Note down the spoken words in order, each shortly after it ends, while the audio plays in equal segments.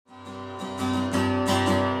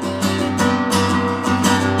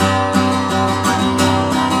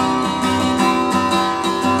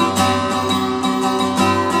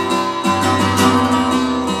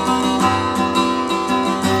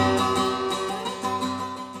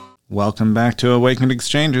Welcome back to Awakened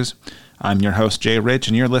Exchanges. I'm your host, Jay Rich,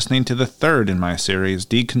 and you're listening to the third in my series,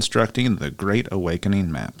 Deconstructing the Great Awakening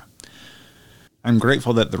Map. I'm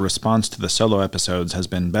grateful that the response to the solo episodes has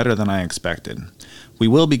been better than I expected. We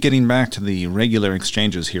will be getting back to the regular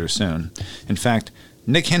exchanges here soon. In fact,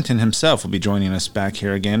 Nick Hinton himself will be joining us back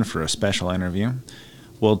here again for a special interview.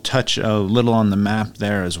 We'll touch a little on the map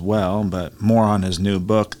there as well, but more on his new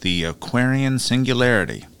book, The Aquarian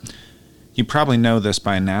Singularity. You probably know this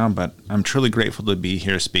by now, but I'm truly grateful to be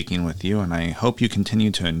here speaking with you, and I hope you continue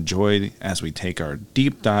to enjoy as we take our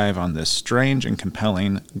deep dive on this strange and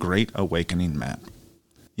compelling Great Awakening map.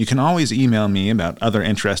 You can always email me about other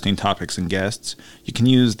interesting topics and guests. You can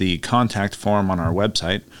use the contact form on our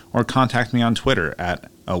website, or contact me on Twitter at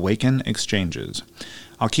Awaken Exchanges.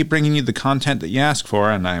 I'll keep bringing you the content that you ask for,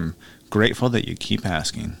 and I'm grateful that you keep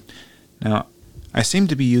asking. Now, I seem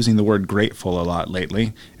to be using the word grateful a lot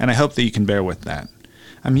lately, and I hope that you can bear with that.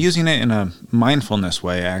 I'm using it in a mindfulness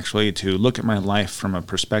way, actually, to look at my life from a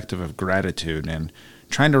perspective of gratitude and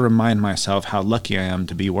trying to remind myself how lucky I am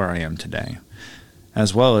to be where I am today,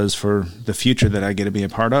 as well as for the future that I get to be a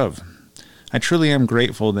part of. I truly am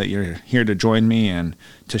grateful that you're here to join me and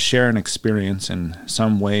to share an experience in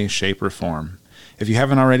some way, shape, or form. If you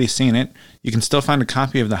haven't already seen it, you can still find a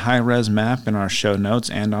copy of the high-res map in our show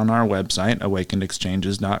notes and on our website,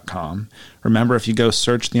 awakenedexchanges.com. Remember, if you go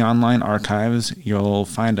search the online archives, you'll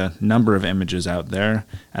find a number of images out there,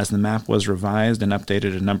 as the map was revised and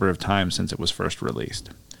updated a number of times since it was first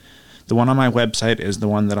released. The one on my website is the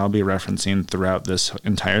one that I'll be referencing throughout this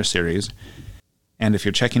entire series. And if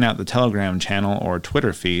you're checking out the Telegram channel or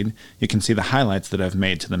Twitter feed, you can see the highlights that I've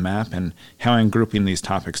made to the map and how I'm grouping these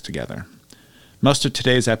topics together. Most of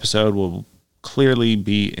today's episode will clearly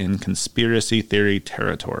be in conspiracy theory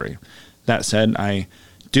territory. That said, I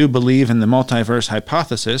do believe in the multiverse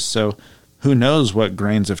hypothesis, so who knows what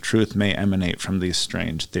grains of truth may emanate from these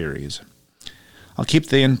strange theories. I'll keep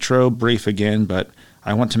the intro brief again, but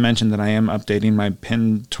I want to mention that I am updating my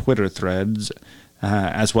pinned Twitter threads,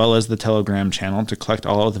 as well as the Telegram channel, to collect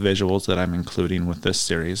all of the visuals that I'm including with this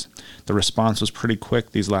series. The response was pretty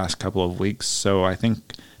quick these last couple of weeks, so I think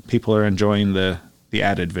people are enjoying the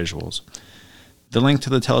added visuals. The link to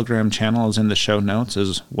the Telegram channel is in the show notes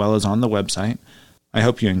as well as on the website. I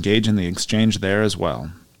hope you engage in the exchange there as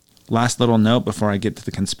well. Last little note before I get to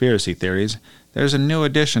the conspiracy theories, there's a new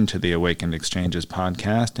addition to the Awakened Exchanges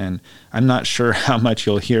podcast, and I'm not sure how much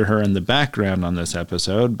you'll hear her in the background on this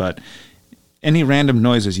episode, but any random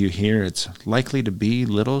noises you hear, it's likely to be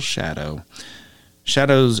Little Shadow.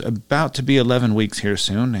 Shadow's about to be 11 weeks here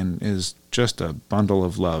soon and is just a bundle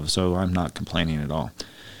of love, so I'm not complaining at all.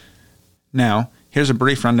 Now, here's a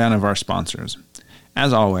brief rundown of our sponsors.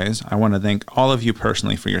 As always, I want to thank all of you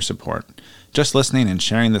personally for your support. Just listening and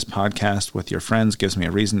sharing this podcast with your friends gives me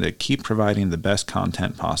a reason to keep providing the best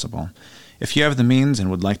content possible. If you have the means and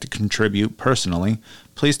would like to contribute personally,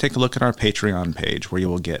 please take a look at our Patreon page where you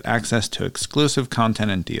will get access to exclusive content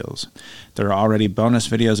and deals. There are already bonus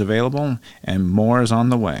videos available, and more is on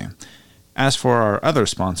the way. As for our other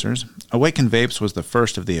sponsors, Awaken Vapes was the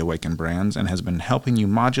first of the Awaken brands and has been helping you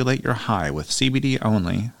modulate your high with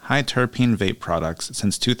CBD-only, high-terpene vape products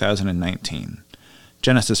since 2019.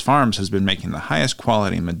 Genesis Farms has been making the highest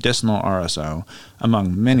quality medicinal RSO,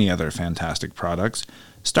 among many other fantastic products,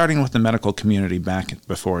 starting with the medical community back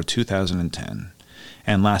before 2010.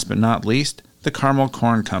 And last but not least, the Caramel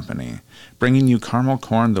Corn Company, bringing you caramel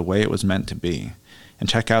corn the way it was meant to be. And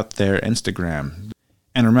check out their Instagram.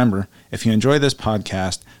 And remember, if you enjoy this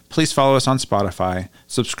podcast, please follow us on Spotify,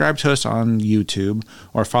 subscribe to us on YouTube,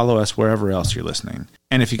 or follow us wherever else you're listening.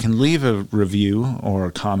 And if you can leave a review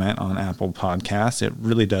or comment on Apple Podcasts, it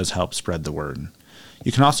really does help spread the word.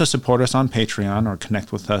 You can also support us on Patreon or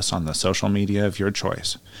connect with us on the social media of your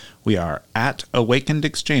choice. We are at Awakened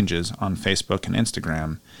Exchanges on Facebook and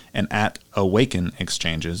Instagram, and at Awaken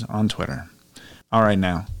Exchanges on Twitter. All right,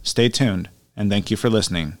 now, stay tuned, and thank you for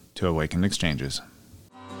listening to Awakened Exchanges.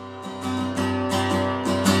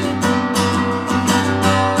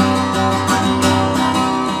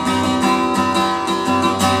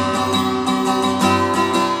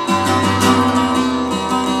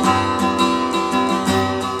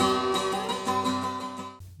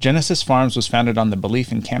 Genesis Farms was founded on the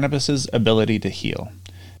belief in cannabis's ability to heal.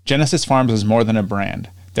 Genesis Farms is more than a brand.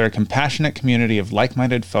 They're a compassionate community of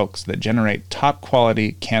like-minded folks that generate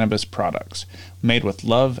top-quality cannabis products, made with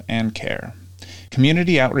love and care.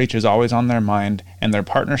 Community outreach is always on their mind, and their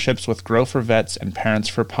partnerships with Grow for Vets and Parents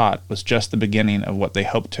for Pot was just the beginning of what they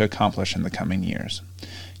hope to accomplish in the coming years.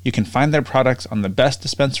 You can find their products on the best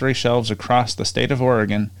dispensary shelves across the state of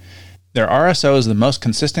Oregon. Their RSO is the most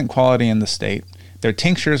consistent quality in the state, Their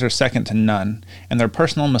tinctures are second to none, and their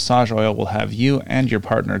personal massage oil will have you and your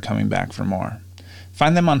partner coming back for more.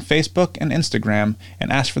 Find them on Facebook and Instagram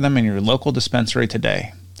and ask for them in your local dispensary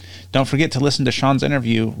today. Don't forget to listen to Sean's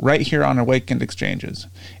interview right here on Awakened Exchanges.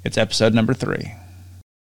 It's episode number 3.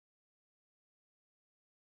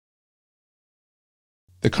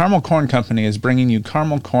 The Caramel Corn Company is bringing you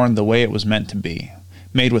caramel corn the way it was meant to be,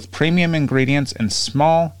 made with premium ingredients in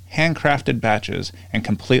small, handcrafted batches and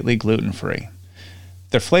completely gluten-free.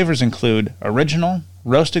 Their flavors include original,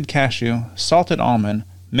 roasted cashew, salted almond,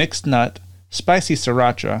 mixed nut, spicy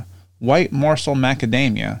sriracha, white morsel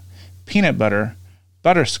macadamia, peanut butter,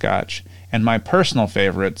 butterscotch, and my personal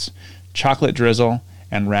favorites, chocolate drizzle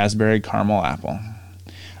and raspberry caramel apple.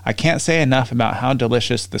 I can't say enough about how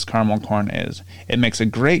delicious this caramel corn is. It makes a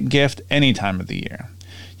great gift any time of the year.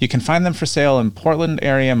 You can find them for sale in Portland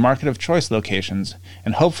area Market of Choice locations,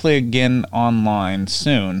 and hopefully again online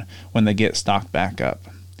soon when they get stocked back up.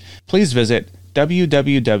 Please visit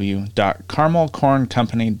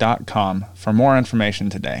www.caramelcorncompany.com for more information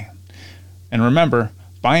today. And remember,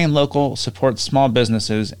 buying local supports small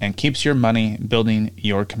businesses and keeps your money building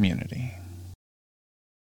your community.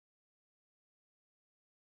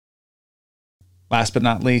 Last but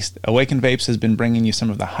not least, Awakened Vapes has been bringing you some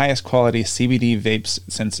of the highest quality CBD vapes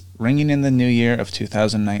since ringing in the new year of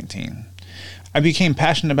 2019. I became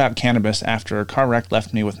passionate about cannabis after a car wreck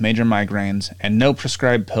left me with major migraines, and no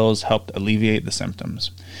prescribed pills helped alleviate the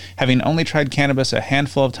symptoms. Having only tried cannabis a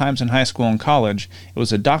handful of times in high school and college, it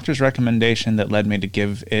was a doctor's recommendation that led me to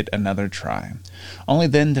give it another try. Only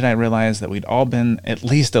then did I realize that we'd all been at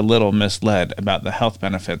least a little misled about the health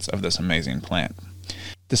benefits of this amazing plant.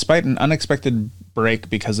 Despite an unexpected break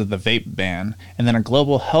because of the vape ban and then a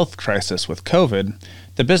global health crisis with COVID,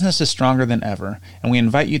 the business is stronger than ever, and we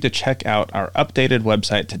invite you to check out our updated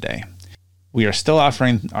website today. We are still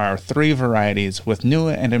offering our 3 varieties with new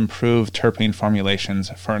and improved terpene formulations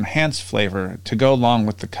for enhanced flavor to go along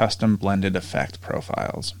with the custom blended effect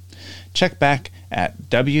profiles. Check back at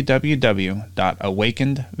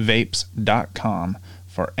www.awakenedvapes.com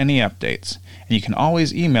for any updates, and you can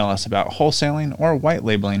always email us about wholesaling or white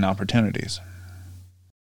labeling opportunities.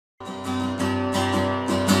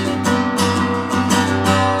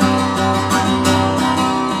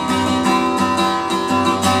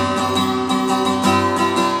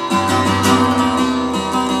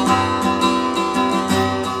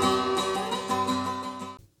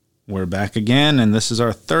 We're back again, and this is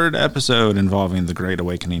our 3rd episode involving the Great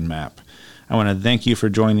Awakening Map. I want to thank you for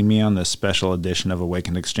joining me on this special edition of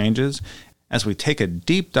Awakened Exchanges as we take a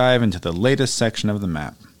deep dive into the latest section of the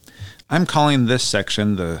map. I'm calling this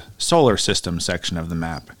section the Solar System section of the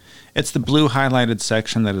map. It's the blue highlighted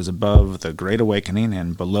section that is above the Great Awakening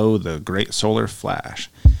and below the Great Solar Flash.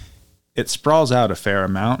 It sprawls out a fair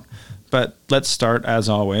amount, but let's start, as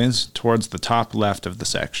always, towards the top left of the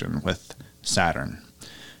section with Saturn.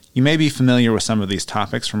 You may be familiar with some of these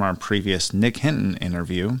topics from our previous Nick Hinton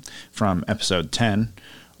interview from episode 10,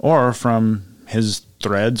 or from his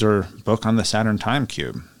threads or book on the Saturn Time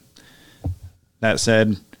Cube. That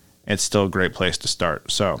said, it's still a great place to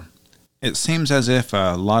start. So, it seems as if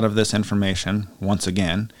a lot of this information, once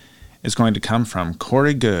again, is going to come from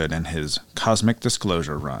Corey Goode and his Cosmic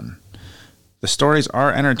Disclosure run. The stories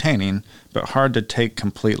are entertaining, but hard to take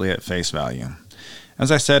completely at face value. As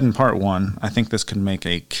I said in part 1, I think this could make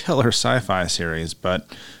a killer sci-fi series, but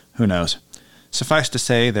who knows. Suffice to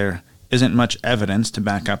say, there isn't much evidence to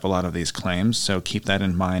back up a lot of these claims, so keep that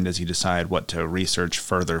in mind as you decide what to research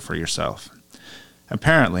further for yourself.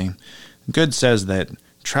 Apparently, Goode says that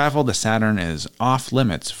travel to Saturn is off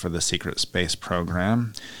limits for the secret space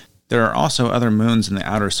program. There are also other moons in the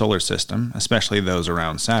outer solar system, especially those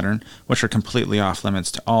around Saturn, which are completely off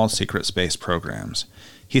limits to all secret space programs.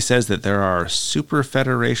 He says that there are Super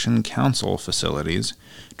Federation Council facilities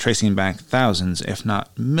tracing back thousands, if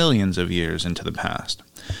not millions of years into the past.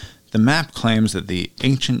 The map claims that the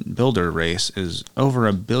ancient builder race is over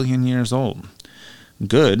 1 billion years old.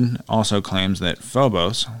 Goode also claims that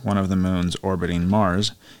Phobos, one of the moons orbiting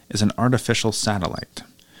Mars, is an artificial satellite.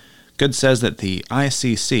 Goode says that the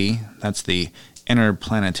ICC, that's the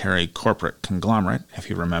Interplanetary Corporate Conglomerate, if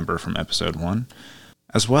you remember from episode 1,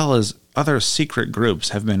 as well as other secret groups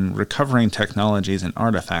have been recovering technologies and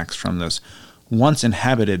artifacts from this once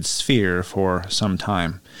inhabited sphere for some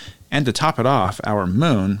time. And to top it off, our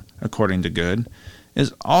moon, according to Goode,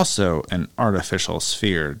 is also an artificial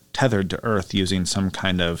sphere tethered to Earth using some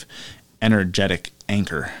kind of energetic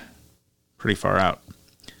anchor. Pretty far out.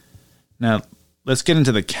 Now, let's get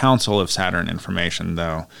into the Council of Saturn information,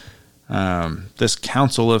 though. This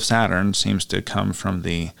Council of Saturn seems to come from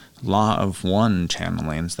the Law of One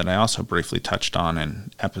channelings that I also briefly touched on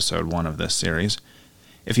in episode 1 of this series.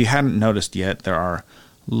 If you hadn't noticed yet, there are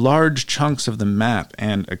large chunks of the map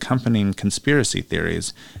and accompanying conspiracy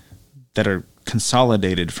theories that are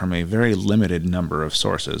consolidated from a very limited number of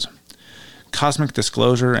sources. Cosmic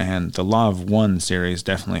Disclosure and the Law of One series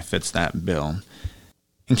definitely fits that bill.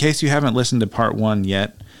 In case you haven't listened to part 1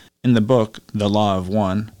 yet, in the book, The Law of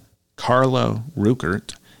One, Carlo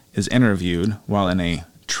Ruckert is interviewed while in a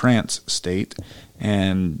trance state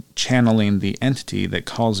and channeling the entity that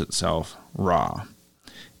calls itself Ra.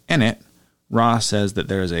 In it, Ra says that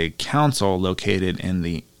there is a council located in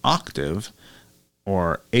the octave,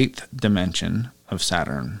 or 8th dimension, of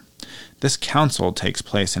Saturn. This council takes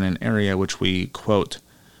place in an area which we, quote,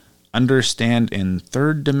 understand in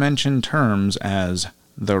third dimension terms as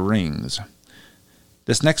the rings.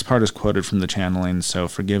 This next part is quoted from the channeling, so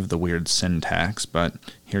forgive the weird syntax, but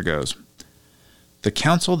here goes. The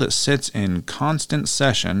council that sits in constant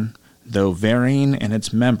session, though varying in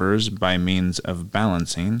its members by means of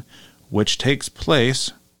balancing, which takes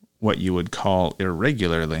place, what you would call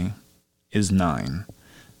irregularly, is 9.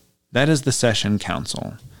 That is the session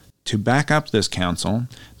council. To back up this council,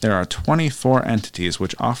 there are 24 entities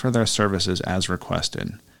which offer their services as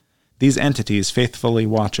requested. These entities faithfully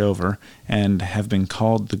watch over and have been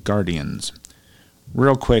called the Guardians.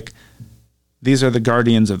 Real quick, these are the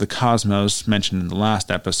Guardians of the Cosmos mentioned in the last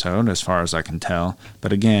episode, as far as I can tell,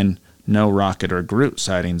 but again, no Rocket or Groot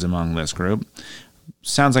sightings among this group.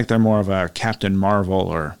 Sounds like they're more of a Captain Marvel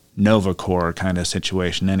or Nova Corps kind of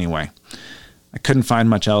situation anyway. I couldn't find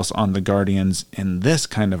much else on the Guardians in this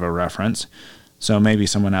kind of a reference, so maybe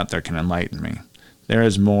someone out there can enlighten me. There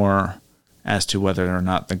is more as to whether or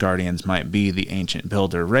not the Guardians might be the ancient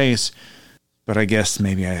builder race, but I guess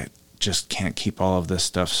maybe I just can't keep all of this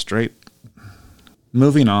stuff straight.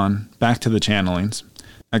 Moving on, back to the channelings.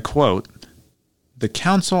 I quote, "The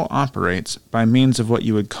council operates by means of what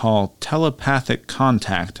you would call telepathic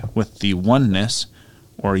contact with the oneness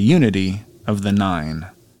or unity of the 9.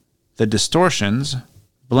 The distortions,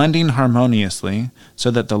 blending harmoniously so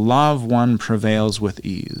that the law of one prevails with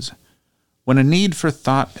ease. When a need for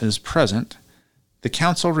thought is present, the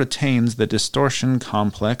council retains the distortion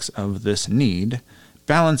complex of this need,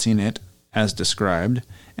 balancing it as described,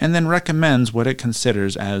 and then recommends what it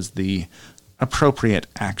considers as the appropriate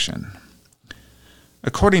action.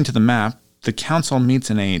 According to the map, the council meets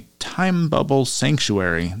in a time bubble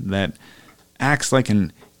sanctuary that acts like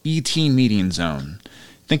an ET meeting zone.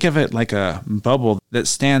 Think of it like a bubble that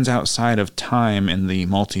stands outside of time in the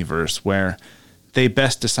multiverse, where they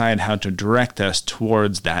best decide how to direct us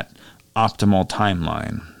towards that optimal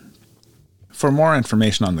timeline." For more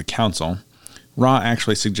information on the council, Ra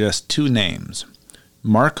actually suggests 2 names,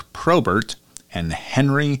 Mark Probert and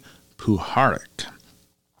Henry Puharich.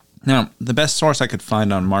 Now, the best source I could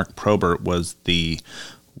find on Mark Probert was the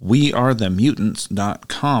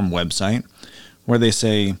wearethemutants.com website, where they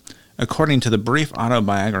say, according to the brief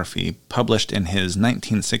autobiography published in his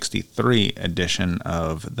 1963 edition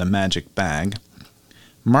of The Magic Bag,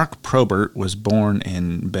 Mark Probert was born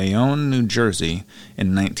in Bayonne, New Jersey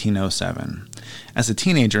in 1907. As a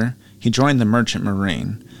teenager, he joined the Merchant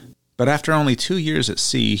Marine, but after only 2 years at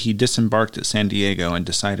sea, he disembarked at San Diego and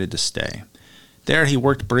decided to stay. There he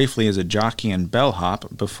worked briefly as a jockey and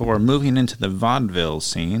bellhop before moving into the vaudeville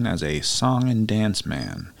scene as a song and dance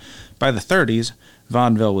man. By the 30s,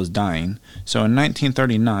 vaudeville was dying, so in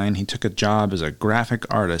 1939 he took a job as a graphic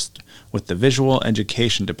artist with the Visual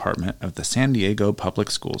Education Department of the San Diego Public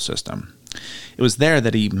School System. It was there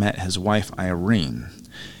that he met his wife Irene.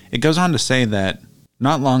 It goes on to say that,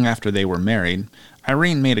 not long after they were married,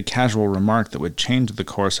 Irene made a casual remark that would change the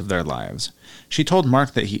course of their lives. She told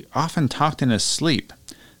Mark that he often talked in his sleep.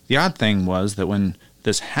 The odd thing was that when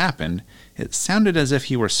this happened, it sounded as if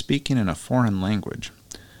he were speaking in a foreign language.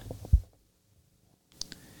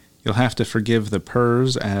 You'll have to forgive the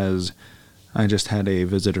purrs, as I just had a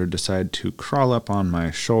visitor decide to crawl up on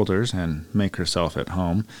my shoulders and make herself at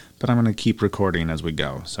home, but I'm going to keep recording as we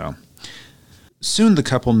go, so. Soon the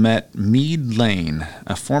couple met Meade Lane,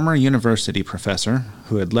 a former university professor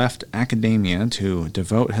who had left academia to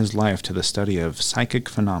devote his life to the study of psychic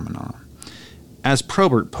phenomena. As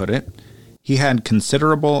Probert put it, he had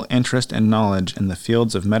considerable interest and knowledge in the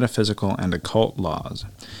fields of metaphysical and occult laws.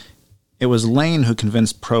 It was Lane who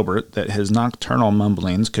convinced Probert that his nocturnal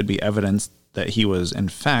mumblings could be evidence that he was, in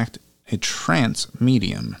fact, a trance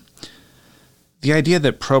medium. The idea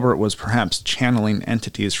that Probert was perhaps channeling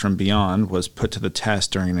entities from beyond was put to the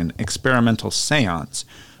test during an experimental seance.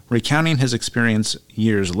 Recounting his experience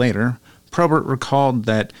years later, Probert recalled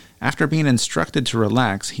that After being instructed to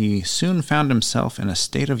relax, he soon found himself in a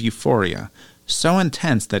state of euphoria, so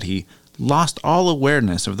intense that he lost all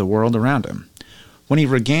awareness of the world around him. When he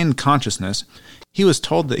regained consciousness, he was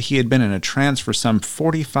told that he had been in a trance for some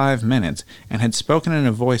 45 minutes and had spoken in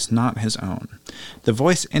a voice not his own. The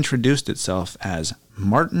voice introduced itself as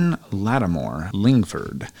Martin Lattimore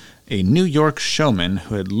Lingford, a New York showman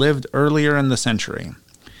who had lived earlier in the century.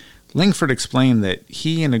 Lingford explained that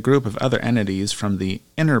he and a group of other entities from the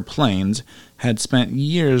inner planes had spent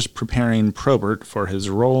years preparing Probert for his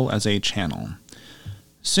role as a channel.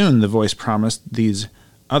 Soon, the voice promised, these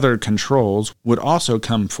other controls would also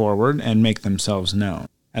come forward and make themselves known.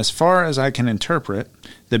 As far as I can interpret,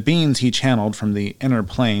 the beings he channeled from the inner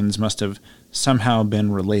planes must have somehow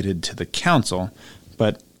been related to the Council,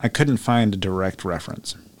 but I couldn't find a direct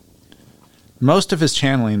reference. Most of his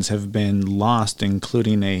channelings have been lost,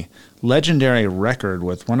 including a legendary record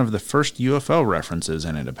with one of the first UFO references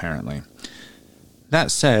in it, apparently.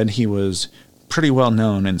 That said, he was pretty well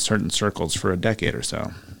known in certain circles for a decade or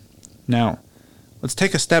so. Now, let's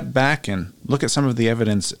take a step back and look at some of the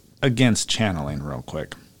evidence against channeling real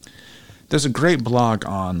quick. There's a great blog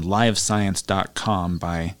on livescience.com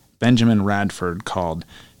by Benjamin Radford called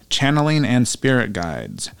Channeling and Spirit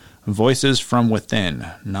Guides, Voices from Within,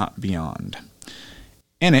 Not Beyond.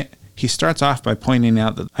 In it, he starts off by pointing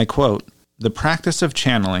out that, I quote, "The practice of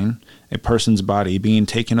channeling, a person's body being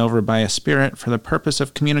taken over by a spirit for the purpose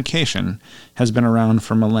of communication, has been around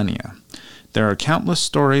for millennia. There are countless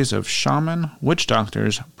stories of shaman, witch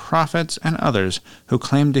doctors, prophets, and others who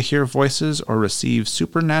claim to hear voices or receive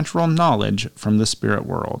supernatural knowledge from the spirit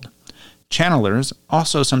world. Channelers,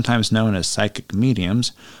 also sometimes known as psychic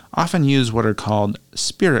mediums, often use what are called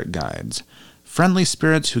spirit guides, friendly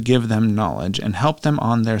spirits who give them knowledge and help them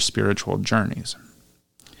on their spiritual journeys."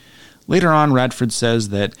 Later on, Radford says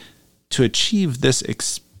that to achieve this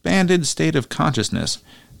expanded state of consciousness,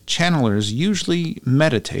 channelers usually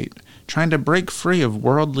meditate, trying to break free of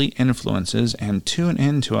worldly influences and tune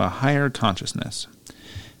into a higher consciousness.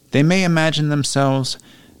 They may imagine themselves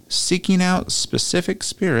seeking out specific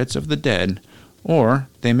spirits of the dead, or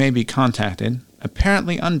they may be contacted,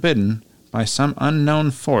 apparently unbidden, by some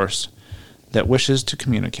unknown force that wishes to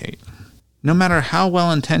communicate. No matter how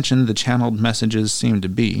well-intentioned the channeled messages seem to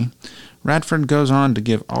be, Radford goes on to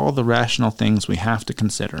give all the rational things we have to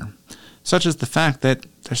consider, such as the fact that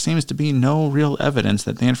there seems to be no real evidence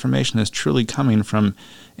that the information is truly coming from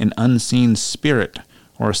an unseen spirit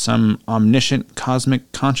or some omniscient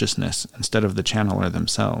cosmic consciousness instead of the channeler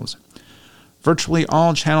themselves. Virtually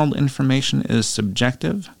all channeled information is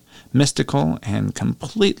subjective, mystical, and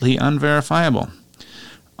completely unverifiable,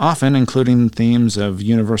 often including themes of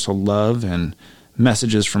universal love and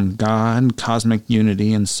messages from God, cosmic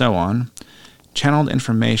unity, and so on. Channeled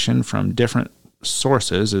information from different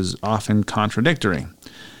sources is often contradictory.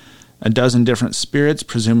 A dozen different spirits,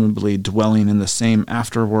 presumably dwelling in the same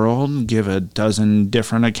afterworld, give a dozen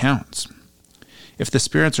different accounts. If the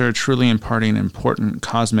spirits are truly imparting important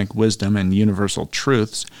cosmic wisdom and universal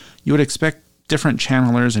truths, you would expect different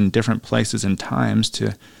channelers in different places and times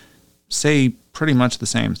to say pretty much the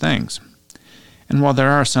same things. And while there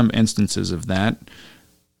are some instances of that,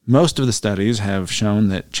 most of the studies have shown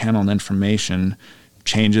that channeled information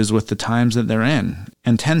changes with the times that they're in,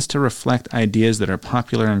 and tends to reflect ideas that are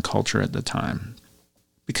popular in culture at the time.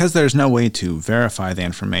 Because there's no way to verify the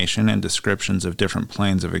information and descriptions of different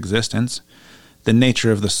planes of existence, the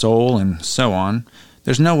nature of the soul, and so on,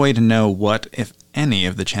 there's no way to know what, if any,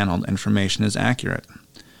 of the channeled information is accurate.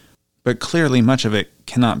 But clearly much of it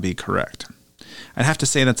cannot be correct. I'd have to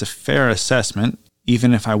say that's a fair assessment,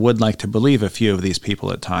 even if I would like to believe a few of these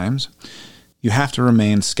people at times. You have to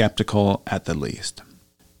remain skeptical at the least.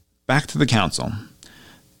 Back to the Council.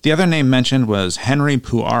 The other name mentioned was Henry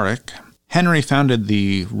Puaric. Henry founded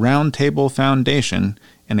the Round Table Foundation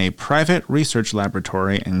in a private research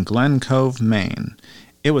laboratory in Glen Cove, Maine.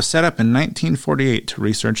 It was set up in 1948 to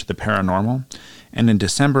research the paranormal, and in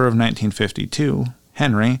December of 1952,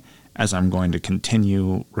 Henry, as I'm going to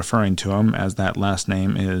continue referring to him as that last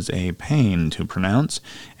name is a pain to pronounce,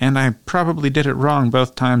 and I probably did it wrong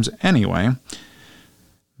both times anyway.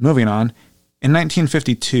 Moving on, in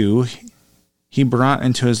 1952, he brought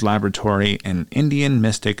into his laboratory an Indian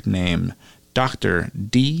mystic named Dr.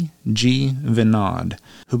 D.G. Vinod,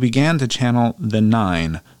 who began to channel the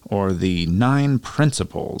Nine, or the Nine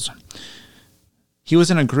Principles. He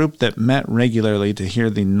was in a group that met regularly to hear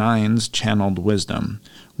the Nine's channeled wisdom.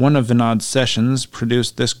 One of Vinod's sessions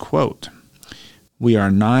produced this quote, "We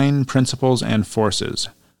are 9 principles and forces,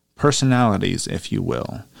 personalities, if you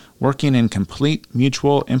will, working in complete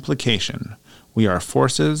mutual implication. We are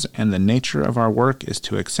forces, and the nature of our work is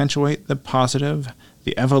to accentuate the positive,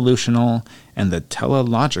 the evolutional, and the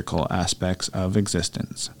teleological aspects of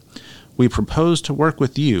existence. We propose to work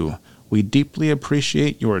with you. We deeply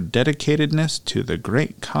appreciate your dedicatedness to the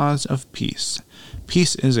great cause of peace.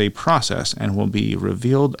 Peace is a process and will be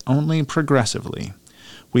revealed only progressively.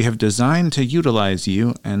 We have designed to utilize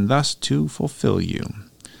you and thus to fulfill you.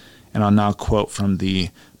 And I'll now quote from the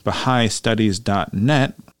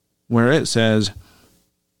BahaiStudies.net, where it says,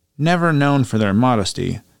 "Never known for their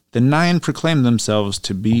modesty, the Nine proclaim themselves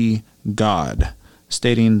to be God,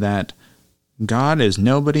 stating that God is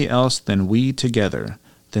nobody else than we together,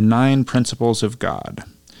 the Nine Principles of God."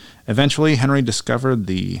 Eventually, Henry discovered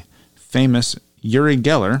the famous Uri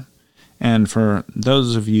Geller, and for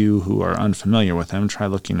those of you who are unfamiliar with him, try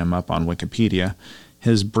looking him up on Wikipedia.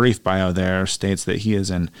 His brief bio there states that he is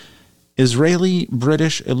an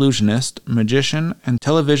Israeli-British illusionist, magician, and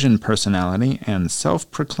television personality, and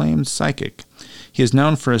self-proclaimed psychic. He is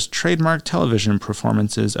known for his trademark television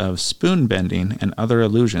performances of spoon-bending and other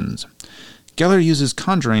illusions. Geller uses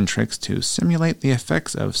conjuring tricks to simulate the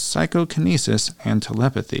effects of psychokinesis and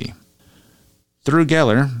telepathy. Through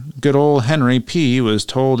Geller, good old Henry P. was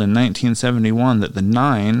told in 1971 that the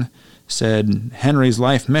Nine said Henry's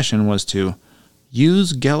life mission was to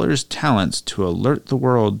use Geller's talents to alert the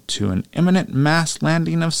world to an imminent mass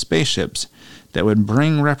landing of spaceships that would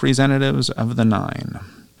bring representatives of the Nine.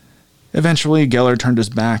 Eventually, Geller turned his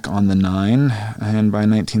back on the Nine, and by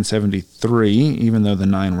 1973, even though the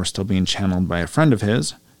Nine were still being channeled by a friend of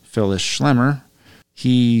his, Phyllis Schlemmer,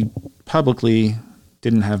 he publicly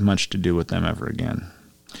didn't have much to do with them ever again.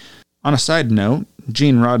 On a side note,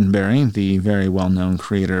 Gene Roddenberry, the very well-known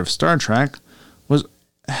creator of Star Trek, was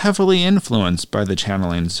heavily influenced by the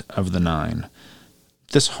channelings of the Nine.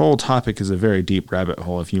 This whole topic is a very deep rabbit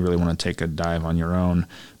hole if you really want to take a dive on your own,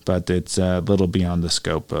 but it's a little beyond the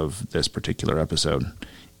scope of this particular episode,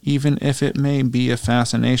 even if it may be a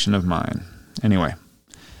fascination of mine. Anyway,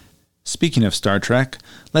 speaking of Star Trek,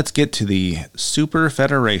 let's get to the Super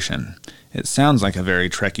Federation. It sounds like a very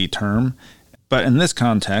Trekky term, but in this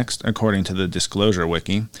context, according to the Disclosure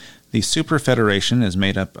Wiki, the Super Federation is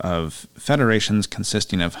made up of federations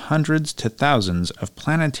consisting of hundreds to thousands of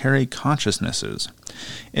planetary consciousnesses.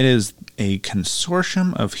 It is a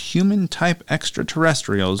consortium of human-type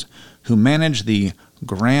extraterrestrials who manage the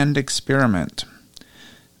Grand Experiment.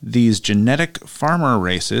 These genetic farmer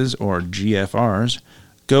races, or GFRs,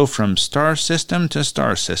 go from star system to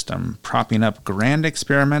star system, propping up grand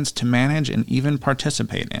experiments to manage and even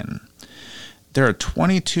participate in. There are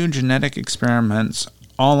 22 genetic experiments,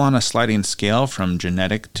 all on a sliding scale from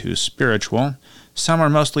genetic to spiritual. Some are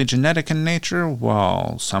mostly genetic in nature,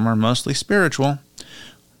 while some are mostly spiritual.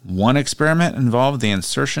 One experiment involved the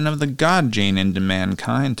insertion of the God gene into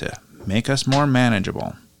mankind to make us more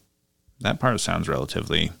manageable. That part sounds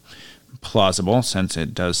relatively plausible, since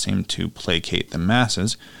it does seem to placate the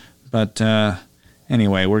masses. But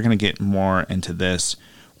anyway, we're going to get more into this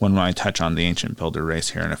when I touch on the ancient builder race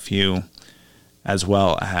here in a few, as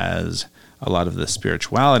well as a lot of the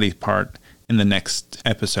spirituality part in the next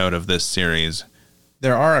episode of this series.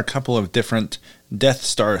 There are a couple of different Death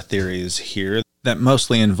Star theories here that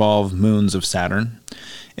mostly involve moons of Saturn.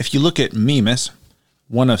 If you look at Mimas,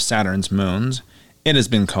 one of Saturn's moons, it has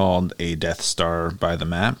been called a Death Star by the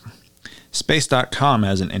map. Space.com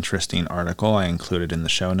has an interesting article I included in the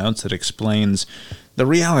show notes that explains the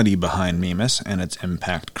reality behind Mimas and its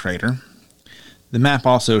impact crater. The map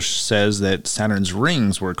also says that Saturn's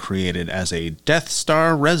rings were created as a Death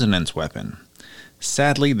Star resonance weapon.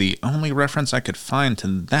 Sadly, the only reference I could find to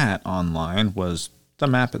that online was the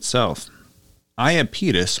map itself.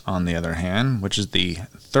 Iapetus, on the other hand, which is the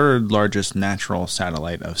third largest natural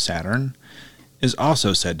satellite of Saturn, is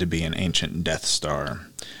also said to be an ancient Death Star.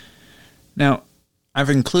 Now, I've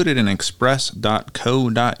included an express.co.uk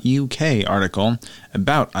article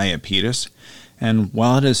about Iapetus, and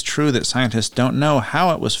while it is true that scientists don't know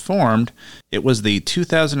how it was formed, it was the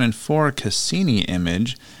 2004 Cassini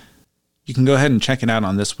image. You can go ahead and check it out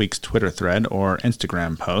on this week's Twitter thread or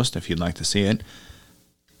Instagram post if you'd like to see it.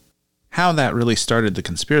 How that really started the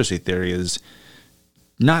conspiracy theory is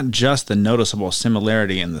not just the noticeable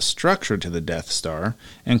similarity in the structure to the Death Star,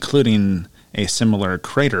 including a similar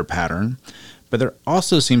crater pattern, but there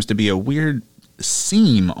also seems to be a weird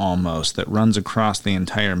seam almost that runs across the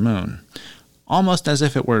entire moon, almost as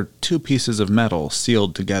if it were two pieces of metal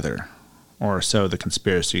sealed together, or so the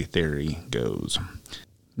conspiracy theory goes.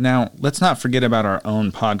 Now, let's not forget about our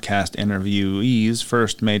own podcast interviewee's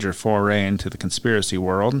first major foray into the conspiracy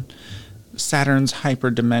world, Saturn's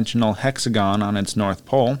hyperdimensional hexagon on its north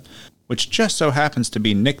pole, which just so happens to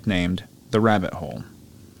be nicknamed the rabbit hole.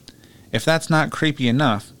 If that's not creepy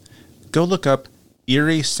enough, go look up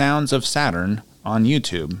Eerie Sounds of Saturn on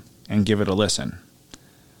YouTube and give it a listen.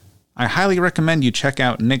 I highly recommend you check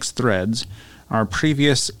out Nick's threads, our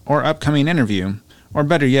previous or upcoming interview, or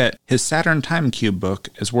better yet, his Saturn Time Cube book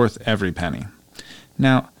is worth every penny.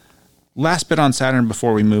 Now, last bit on Saturn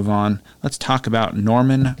before we move on, let's talk about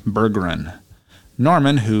Norman Berggren.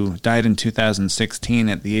 Norman, who died in 2016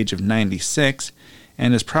 at the age of 96,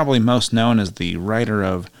 and is probably most known as the writer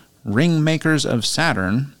of Ringmakers of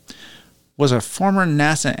Saturn, was a former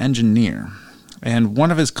NASA engineer, and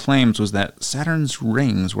one of his claims was that Saturn's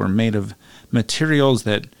rings were made of materials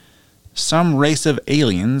that some race of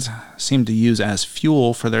aliens seemed to use as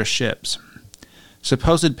fuel for their ships.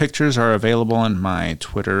 Supposed pictures are available in my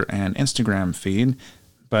Twitter and Instagram feed,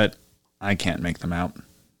 but I can't make them out,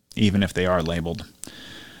 even if they are labeled.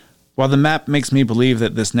 While the map makes me believe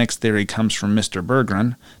that this next theory comes from Mr.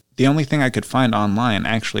 Berggren, the only thing I could find online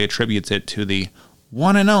actually attributes it to the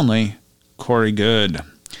one and only Corey Goode.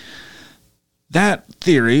 That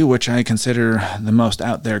theory, which I consider the most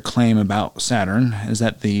out there claim about Saturn, is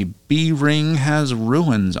that the B ring has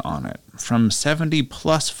ruins on it from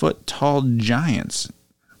 70-plus foot tall giants.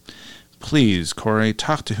 Please, Corey,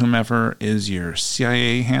 talk to whomever is your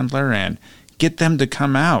CIA handler and get them to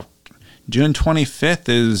come out. June 25th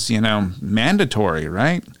is, mandatory,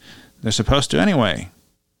 right? They're supposed to anyway.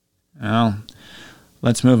 Well,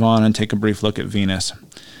 let's move on and take a brief look at Venus.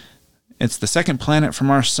 It's the second planet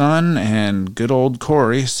from our sun, and good old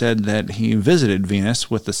Corey said that he visited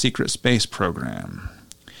Venus with the secret space program.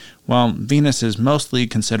 While Venus is mostly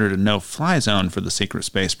considered a no-fly zone for the secret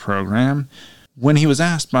space program, when he was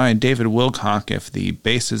asked by David Wilcock if the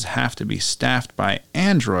bases have to be staffed by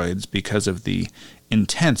androids because of the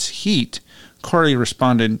intense heat, Corey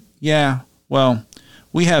responded, "Yeah, well,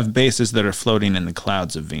 we have bases that are floating in the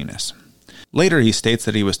clouds of Venus." Later, he states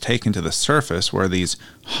that he was taken to the surface where these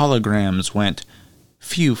holograms went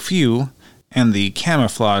phew phew, and the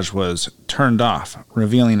camouflage was turned off,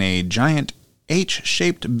 revealing a giant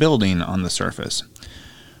H-shaped building on the surface,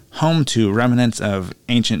 home to remnants of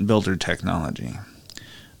ancient builder technology.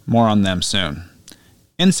 More on them soon.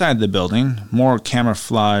 Inside the building, more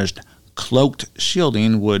camouflaged, cloaked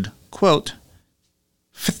shielding would, quote,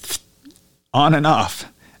 on and off.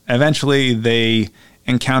 Eventually, they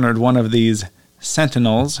encountered one of these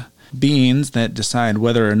sentinels, beings that decide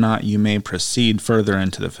whether or not you may proceed further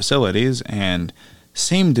into the facilities, and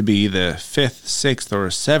seem to be the 5th, 6th, or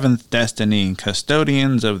 7th destiny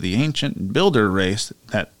custodians of the ancient builder race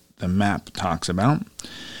that the map talks about.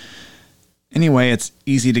 Anyway, it's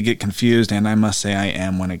easy to get confused, and I must say I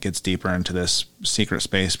am when it gets deeper into this secret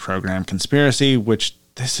space program conspiracy, which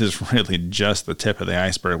this is really just the tip of the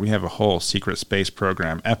iceberg. We have a whole secret space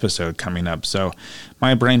program episode coming up, so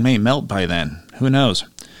my brain may melt by then. Who knows?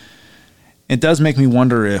 It does make me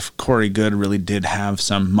wonder if Corey Goode really did have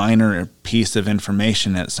some minor piece of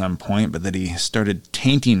information at some point, but that he started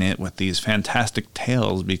tainting it with these fantastic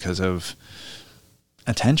tales because of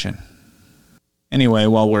attention. Anyway,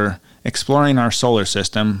 while we're exploring our solar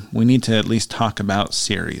system, we need to at least talk about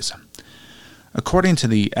Ceres. According to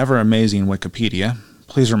the ever-amazing Wikipedia,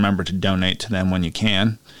 please remember to donate to them when you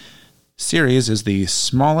can, Ceres is the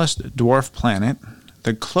smallest dwarf planet,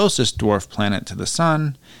 the closest dwarf planet to the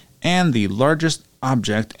Sun, and the largest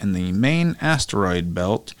object in the main asteroid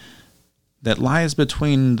belt that lies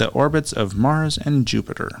between the orbits of Mars and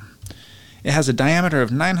Jupiter. It has a diameter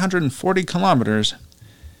of 940 kilometers,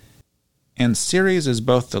 and Ceres is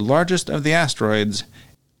both the largest of the asteroids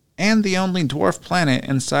and the only dwarf planet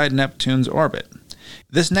inside Neptune's orbit.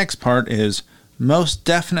 This next part is most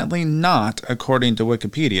definitely not according to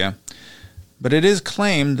Wikipedia, but it is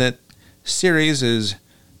claimed that Ceres is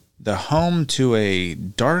the home to a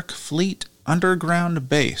Dark Fleet underground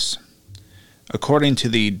base. According to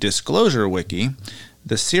the Disclosure Wiki,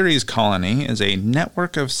 the Ceres colony is a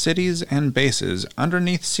network of cities and bases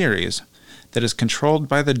underneath Ceres that is controlled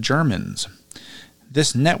by the Germans.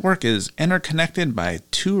 This network is interconnected by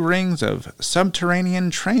 2 rings of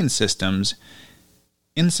subterranean train systems.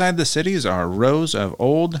 Inside the cities are rows of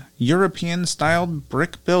old European-styled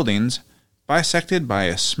brick buildings bisected by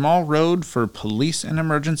a small road for police and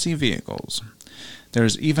emergency vehicles.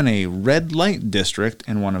 There's even a red light district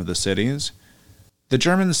in one of the cities. The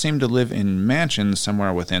Germans seem to live in mansions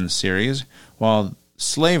somewhere within Ceres, while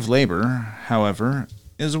slave labor, however,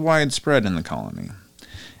 is widespread in the colony.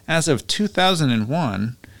 As of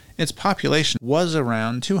 2001, its population was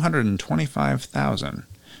around 225,000,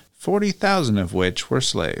 40,000 of which were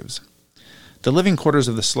slaves. The living quarters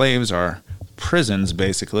of the slaves are prisons,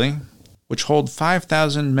 basically, which hold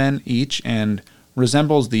 5,000 men each and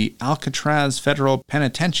resembles the Alcatraz Federal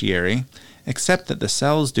Penitentiary, except that the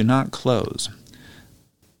cells do not close.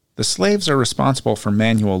 The slaves are responsible for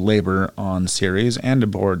manual labor on Ceres and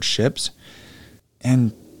aboard ships.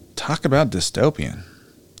 And talk about dystopian.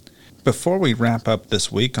 Before we wrap up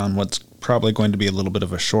this week on what's probably going to be a little bit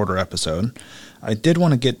of a shorter episode, I did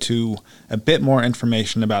want to get to a bit more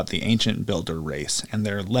information about the ancient builder race and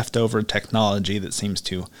their leftover technology that seems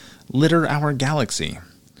to litter our galaxy.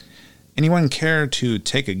 Anyone care to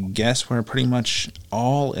take a guess where pretty much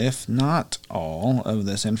all, if not all, of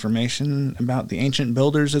this information about the ancient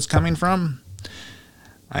builders is coming from?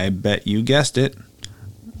 I bet you guessed it.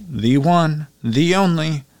 The one, the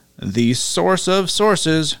only, the source of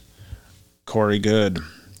sources, Corey Goode.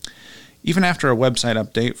 Even after a website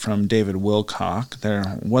update from David Wilcock,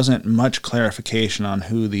 there wasn't much clarification on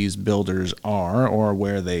who these builders are or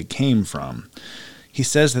where they came from. He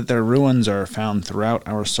says that their ruins are found throughout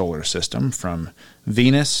our solar system, from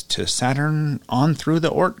Venus to Saturn on through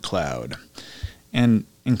the Oort cloud. And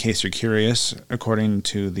in case you're curious, according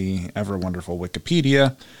to the ever-wonderful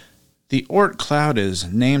Wikipedia, the Oort cloud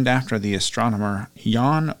is named after the astronomer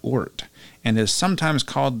Jan Oort and is sometimes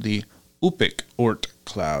called the Upik Oort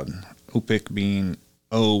cloud, Upik being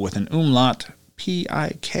O with an umlaut,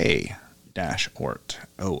 Pik-Oort,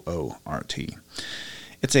 O-O-R-T.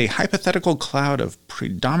 It's a hypothetical cloud of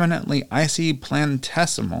predominantly icy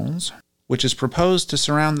planetesimals, which is proposed to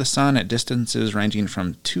surround the Sun at distances ranging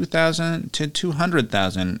from 2,000 to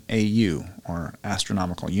 200,000 AU, or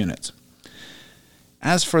astronomical units.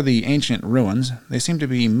 As for the ancient ruins, they seem to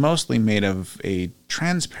be mostly made of a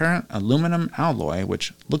transparent aluminum alloy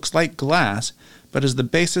which looks like glass, but is the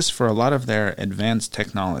basis for a lot of their advanced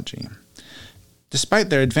technology. Despite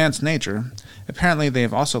their advanced nature, apparently they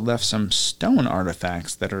have also left some stone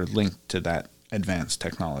artifacts that are linked to that advanced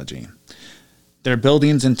technology. Their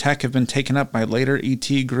buildings and tech have been taken up by later ET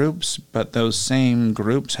groups, but those same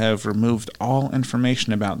groups have removed all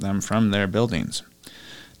information about them from their buildings.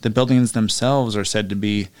 The buildings themselves are said to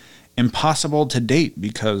be impossible to date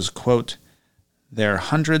because, quote, they're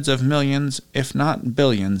hundreds of millions, if not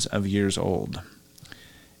billions, of years old.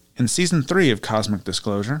 In Season 3 of Cosmic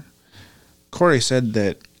Disclosure, Corey said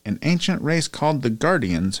that an ancient race called the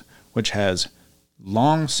Guardians, which has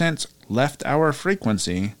long since left our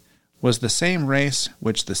frequency, was the same race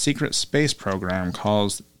which the secret space program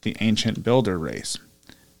calls the Ancient Builder race.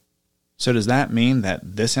 So does that mean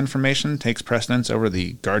that this information takes precedence over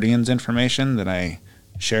the Guardians information that I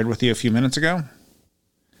shared with you a few minutes ago?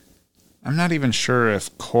 I'm not even sure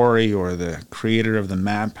if Corey or the creator of the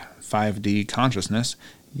map 5D Consciousness,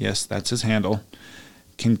 yes, that's his handle,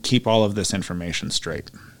 can keep all of this information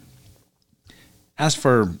straight. As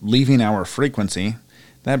for leaving our frequency,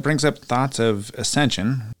 that brings up thoughts of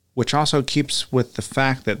ascension, which also keeps with the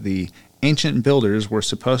fact that the ancient builders were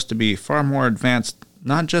supposed to be far more advanced,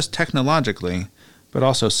 not just technologically, but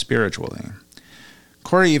also spiritually.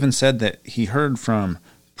 Corey even said that he heard from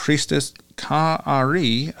Priestess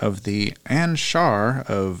Ka-Ari of the Anshar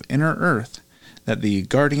of Inner Earth that the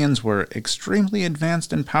Guardians were extremely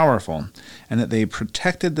advanced and powerful, and that they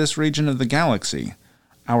protected this region of the galaxy,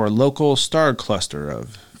 our local star cluster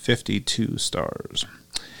of 52 stars.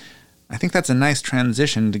 I think that's a nice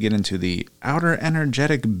transition to get into the outer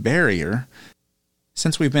energetic barrier.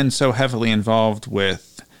 Since we've been so heavily involved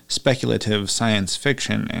with speculative science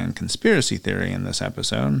fiction and conspiracy theory in this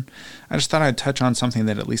episode, I just thought I'd touch on something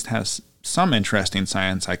that at least has some interesting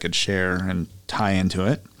science I could share and tie into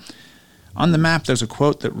it. On the map, there's a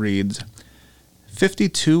quote that reads,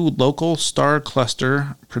 52 local star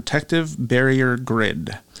cluster protective barrier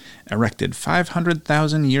grid, erected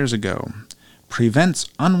 500,000 years ago, prevents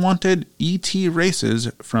unwanted ET races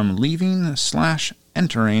from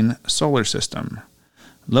leaving/entering solar system,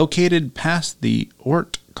 located past the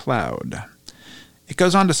Oort cloud. It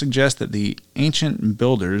goes on to suggest that the ancient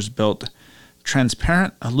builders built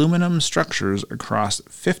transparent aluminum structures across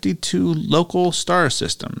 52 local star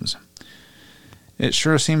systems. It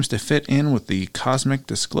sure seems to fit in with the Cosmic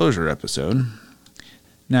Disclosure episode.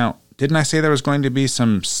 Now, didn't I say there was going to be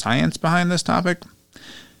some science behind this topic?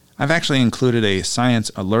 I've actually included a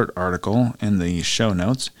Science Alert article in the show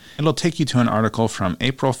notes. It'll take you to an article from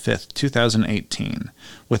April 5th, 2018,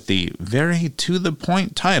 with the very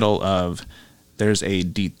to-the-point title of There's a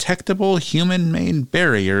Detectable Human-Made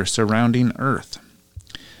Barrier Surrounding Earth.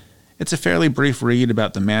 It's a fairly brief read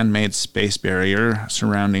about the man-made space barrier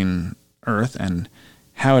surrounding Earth and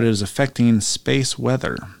how it is affecting space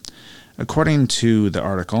weather. According to the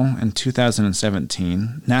article, in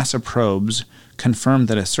 2017, NASA probes confirmed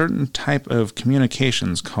that a certain type of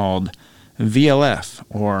communications called VLF,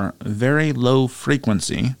 or Very Low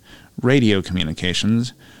Frequency, radio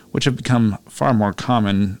communications, which have become far more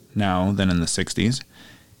common now than in the 60s,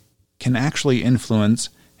 can actually influence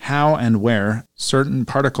how and where certain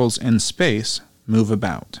particles in space move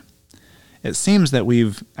about. It seems that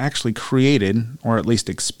we've actually created, or at least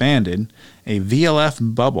expanded, a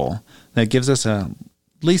VLF bubble that gives us at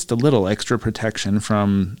least a little extra protection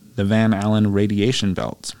from the Van Allen radiation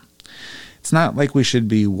belts. It's not like we should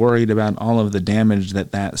be worried about all of the damage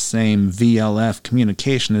that same VLF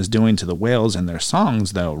communication is doing to the whales and their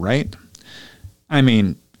songs, though, right? I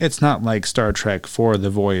mean, it's not like Star Trek IV: The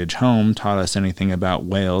Voyage Home taught us anything about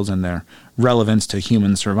whales and their relevance to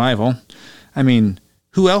human survival. I mean,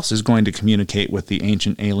 who else is going to communicate with the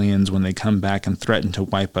ancient aliens when they come back and threaten to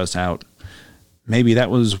wipe us out? Maybe that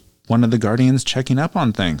was one of the Guardians checking up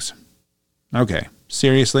on things. Okay,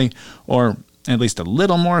 seriously, or at least a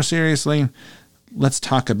little more seriously, let's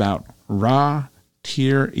talk about Ra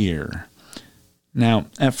Tyr-Ir. Now,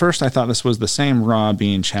 at first I thought this was the same Ra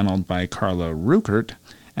being channeled by Carlo Ruckert,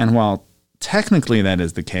 and while technically that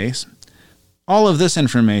is the case, all of this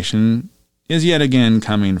information is yet again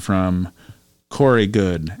coming from Corey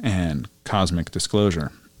Goode and Cosmic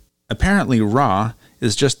Disclosure. Apparently Ra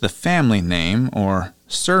is just the family name or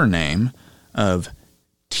surname of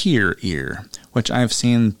Tyr-Ir, which I've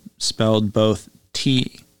seen spelled both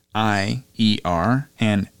T-I-E-R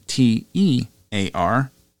and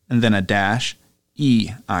T-E-A-R, and then a dash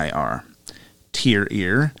E-I-R.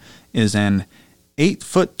 Tyr-Ir is an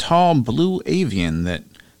 8-foot-tall blue avian that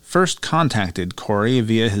first contacted Corey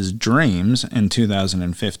via his dreams in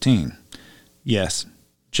 2015. Yes,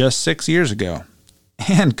 just 6 years ago.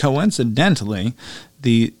 And coincidentally,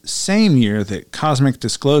 the same year that Cosmic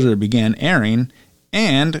Disclosure began airing,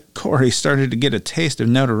 and Corey started to get a taste of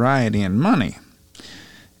notoriety and money.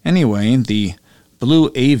 Anyway, the blue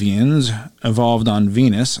avians evolved on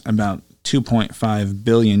Venus about 2.5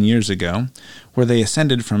 billion years ago, where they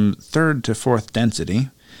ascended from 3rd to 4th density.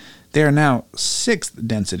 They are now 6th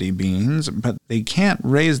density beings, but they can't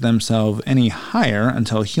raise themselves any higher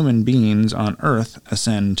until human beings on Earth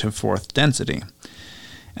ascend to 4th density,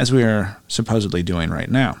 as we are supposedly doing right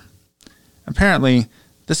now. Apparently,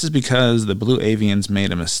 this is because the blue avians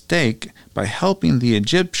made a mistake by helping the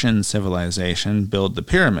Egyptian civilization build the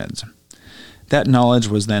pyramids. That knowledge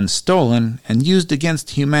was then stolen and used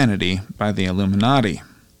against humanity by the Illuminati.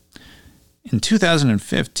 In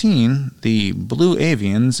 2015, the blue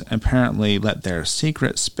avians apparently let their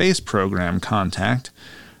secret space program contact,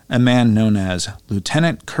 a man known as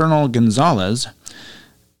Lieutenant Colonel Gonzalez,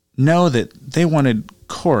 know that they wanted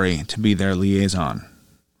Corey to be their liaison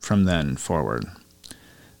from then forward.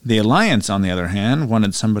 The Alliance, on the other hand,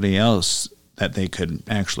 wanted somebody else that they could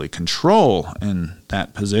actually control in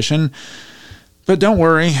that position. But don't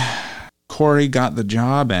worry, Corey got the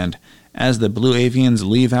job, and as the blue avians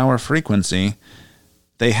leave our frequency,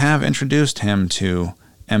 they have introduced him to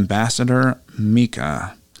Ambassador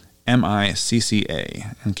Micca, M-I-C-C-A,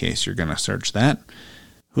 in case you're going to search that,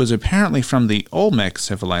 who is apparently from the Olmec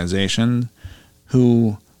civilization,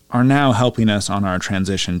 who are now helping us on our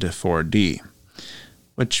transition to 4D.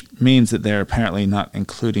 Which means that they're apparently not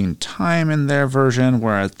including time in their version,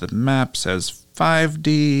 whereas the map says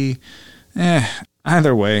 5D.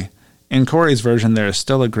 Either way, in Corey's version there is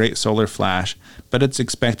still a great solar flash, but it's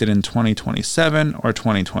expected in 2027 or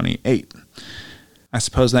 2028. I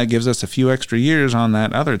suppose that gives us a few extra years on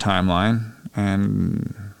that other timeline,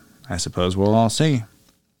 and I suppose we'll all see.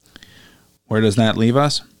 Where does that leave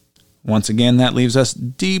us? Once again, that leaves us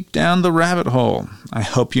deep down the rabbit hole. I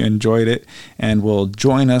hope you enjoyed it, and will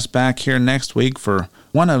join us back here next week for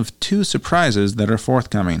one of 2 surprises that are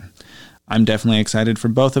forthcoming. I'm definitely excited for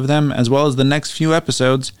both of them, as well as the next few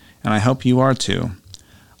episodes, and I hope you are too.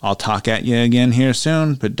 I'll talk at you again here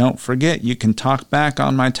soon, but don't forget you can talk back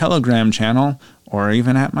on my Telegram channel, or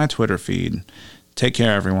even at my Twitter feed. Take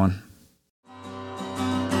care, everyone.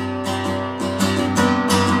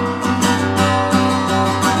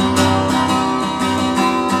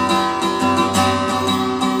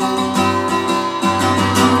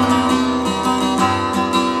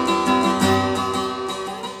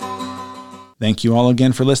 Thank you all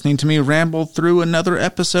again for listening to me ramble through another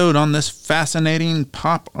episode on this fascinating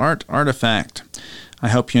pop art artifact. I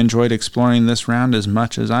hope you enjoyed exploring this round as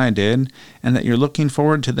much as I did, and that you're looking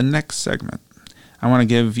forward to the next segment. I want to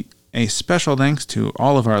give a special thanks to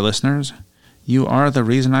all of our listeners. You are the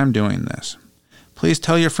reason I'm doing this. Please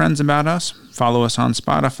tell your friends about us, follow us on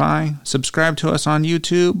Spotify, subscribe to us on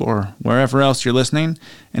YouTube or wherever else you're listening,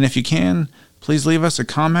 and if you can, please leave us a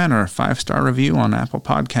comment or a 5-star review on Apple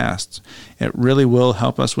Podcasts. It really will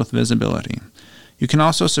help us with visibility. You can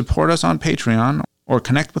also support us on Patreon or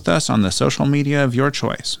connect with us on the social media of your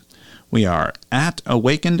choice. We are at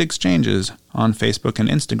Awakened Exchanges on Facebook and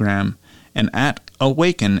Instagram, and at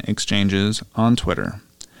Awaken Exchanges on Twitter.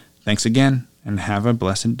 Thanks again, and have a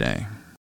blessed day.